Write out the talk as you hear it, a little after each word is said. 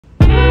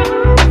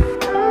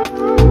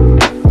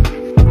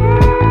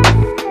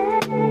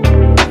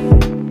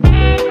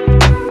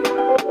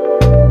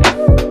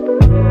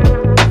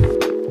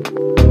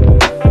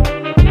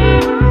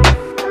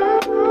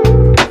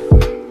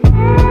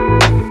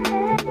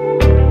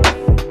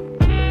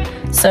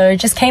So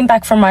just came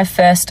back from my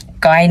first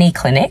gynae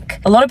clinic.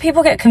 A lot of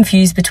people get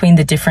confused between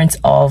the difference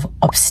of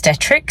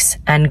obstetrics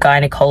and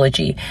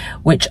gynecology,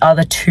 which are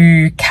the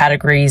two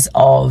categories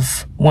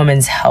of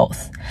women's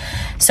health.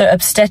 So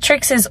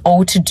obstetrics is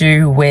all to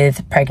do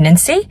with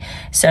pregnancy,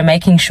 so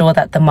making sure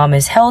that the mum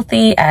is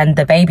healthy and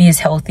the baby is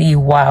healthy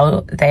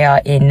while they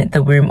are in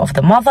the womb of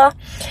the mother.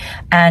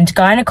 And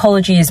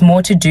gynecology is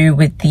more to do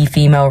with the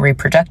female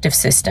reproductive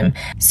system.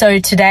 So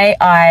today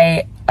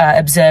I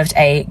observed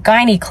a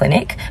gynae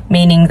clinic,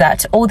 meaning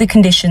that all the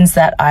conditions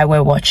that I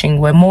were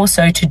watching were more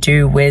so to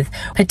do with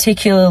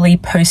particularly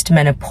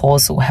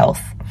postmenopausal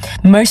health.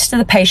 Most of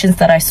the patients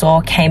that I saw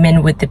came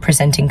in with the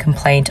presenting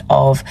complaint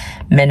of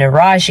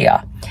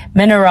menorrhagia.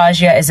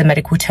 Menorrhagia is a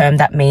medical term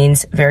that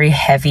means very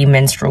heavy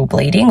menstrual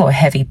bleeding or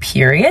heavy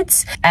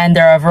periods. And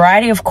there are a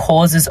variety of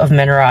causes of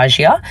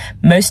menorrhagia.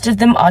 Most of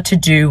them are to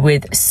do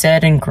with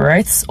certain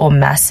growths or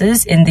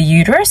masses in the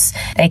uterus.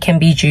 They can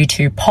be due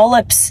to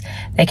polyps.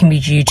 They can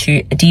be due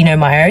to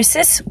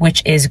adenomyosis,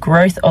 which is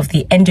growth of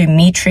the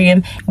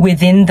endometrium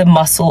within the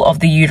muscle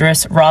of the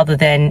uterus rather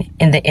than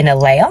in the inner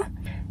layer.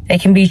 They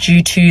can be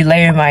due to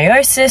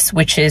leiomyosis,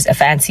 which is a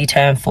fancy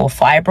term for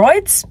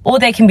fibroids, or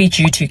they can be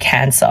due to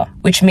cancer,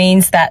 which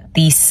means that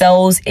the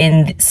cells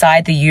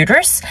inside the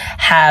uterus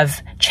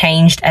have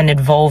changed and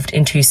evolved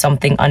into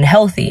something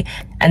unhealthy,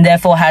 and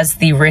therefore has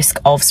the risk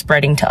of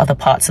spreading to other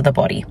parts of the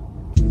body.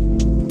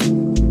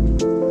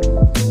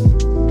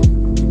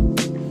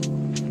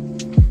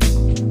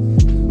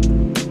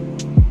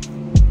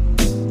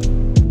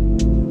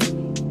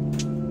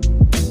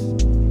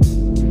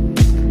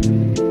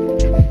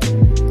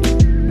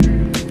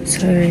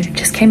 So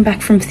just came back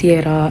from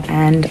theatre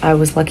and I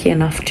was lucky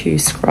enough to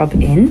scrub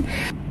in.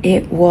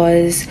 It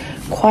was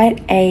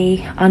quite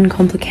a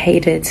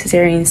uncomplicated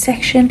cesarean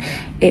section.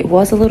 It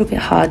was a little bit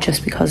hard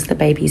just because the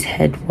baby's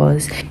head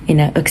was in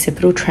an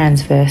occipital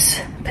transverse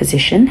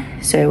position.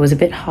 So it was a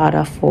bit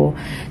harder for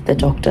the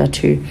doctor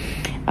to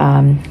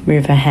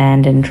move her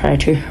hand and try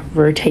to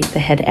rotate the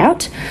head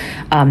out.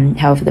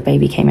 However, the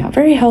baby came out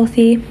very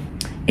healthy.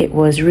 It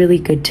was really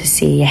good to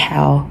see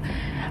how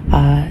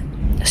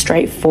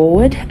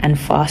straightforward and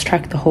fast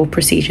track the whole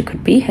procedure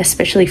could be,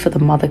 especially for the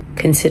mother,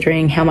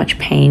 considering how much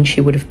pain she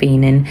would have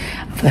been in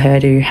for her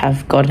to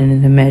have gotten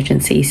an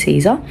emergency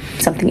Caesar.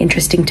 Something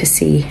interesting to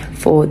see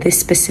for this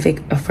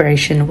specific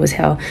operation was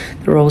how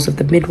the roles of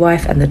the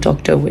midwife and the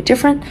doctor were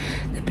different.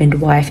 The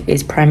midwife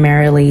is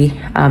primarily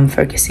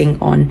focusing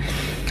on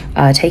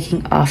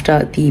taking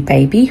after the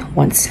baby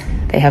once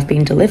they have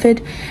been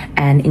delivered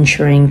and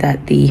ensuring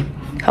that the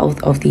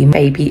health of the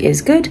baby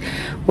is good,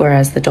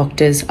 whereas the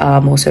doctors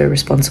are also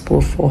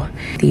responsible for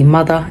the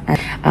mother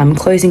and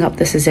closing up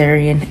the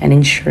cesarean and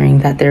ensuring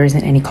that there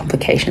isn't any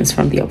complications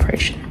from the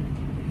operation.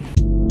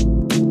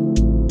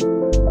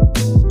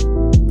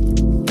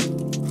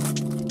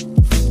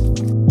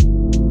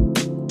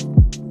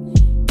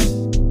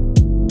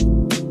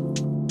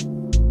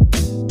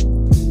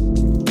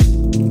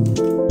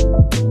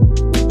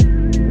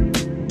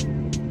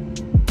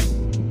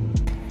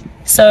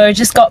 So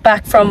just got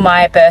back from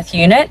my birth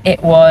unit.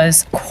 It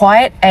was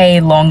quite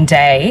a long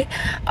day.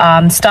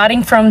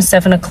 Starting from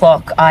 7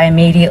 o'clock, I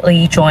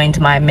immediately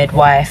joined my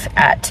midwife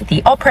at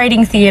the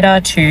operating theatre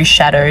to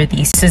shadow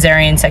the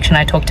cesarean section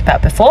I talked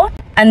about before.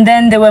 And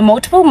then there were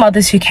multiple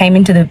mothers who came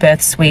into the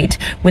birth suite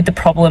with the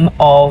problem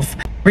of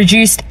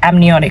reduced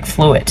amniotic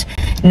fluid.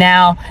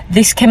 Now,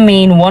 this can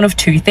mean one of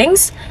two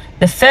things.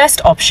 The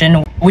first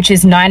option, which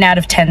is 9 out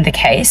of 10 the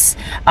case,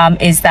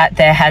 is that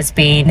there has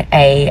been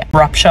a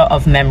rupture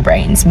of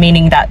membranes,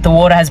 meaning that the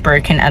water has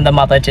broken and the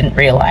mother didn't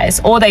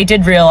realize, or they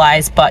did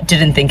realize but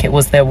didn't think it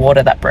was their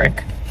water that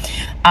broke.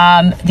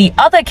 The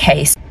other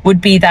case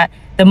would be that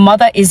the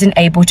mother isn't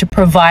able to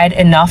provide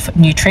enough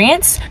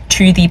nutrients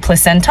to the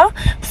placenta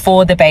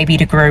for the baby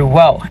to grow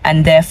well,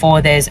 and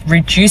therefore there's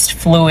reduced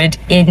fluid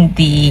in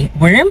the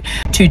womb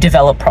to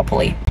develop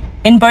properly.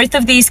 In both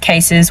of these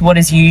cases, what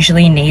is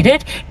usually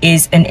needed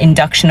is an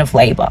induction of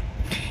labor.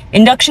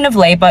 Induction of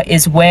labor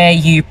is where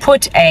you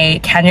put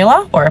a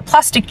cannula or a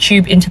plastic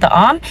tube into the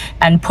arm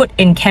and put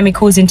in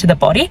chemicals into the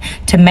body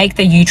to make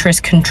the uterus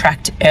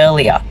contract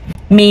earlier,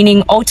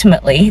 meaning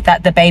ultimately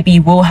that the baby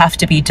will have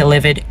to be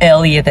delivered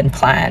earlier than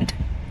planned.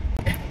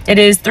 It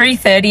is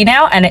 3:30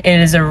 now and it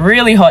is a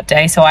really hot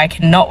day, so I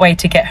cannot wait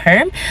to get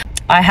home.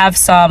 I have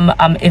some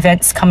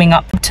events coming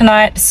up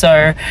tonight,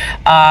 so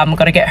I've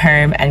got to get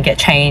home and get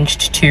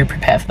changed to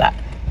prepare for that.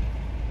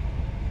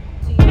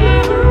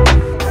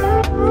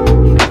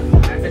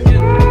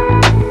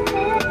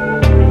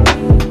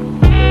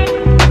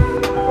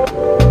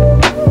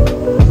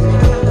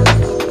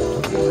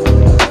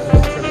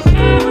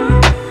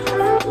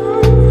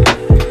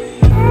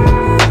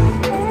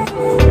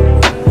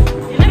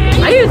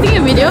 Are you taking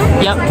a video?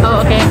 Yep.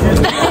 Oh, okay.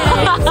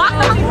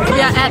 We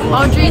are at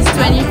Audrey's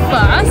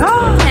 21st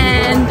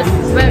and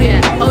where are we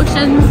at?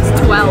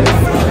 Oceans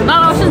 12.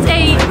 Not Oceans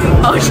 8,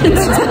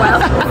 Oceans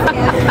 12.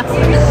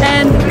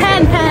 And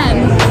Pan.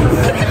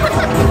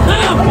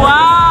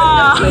 Wow!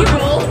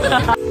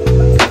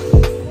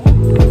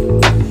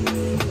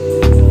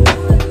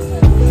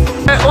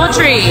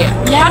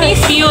 How do you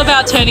feel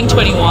about turning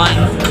 21?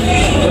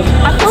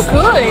 I feel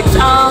good.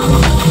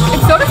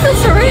 It sort of feels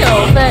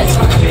surreal, but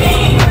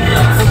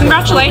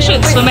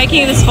Congratulations for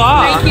making it this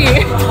far. thank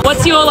you.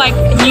 What's your like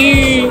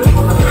new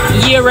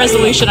year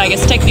resolution, I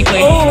guess,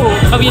 technically,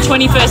 of your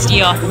 21st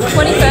year?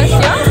 21st,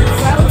 yeah?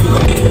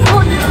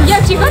 Well,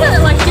 yeah, you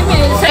gotta like give me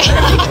a second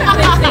to think about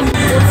these things.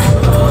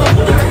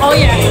 Oh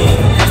yeah.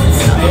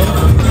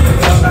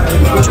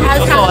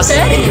 As Of course.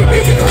 said,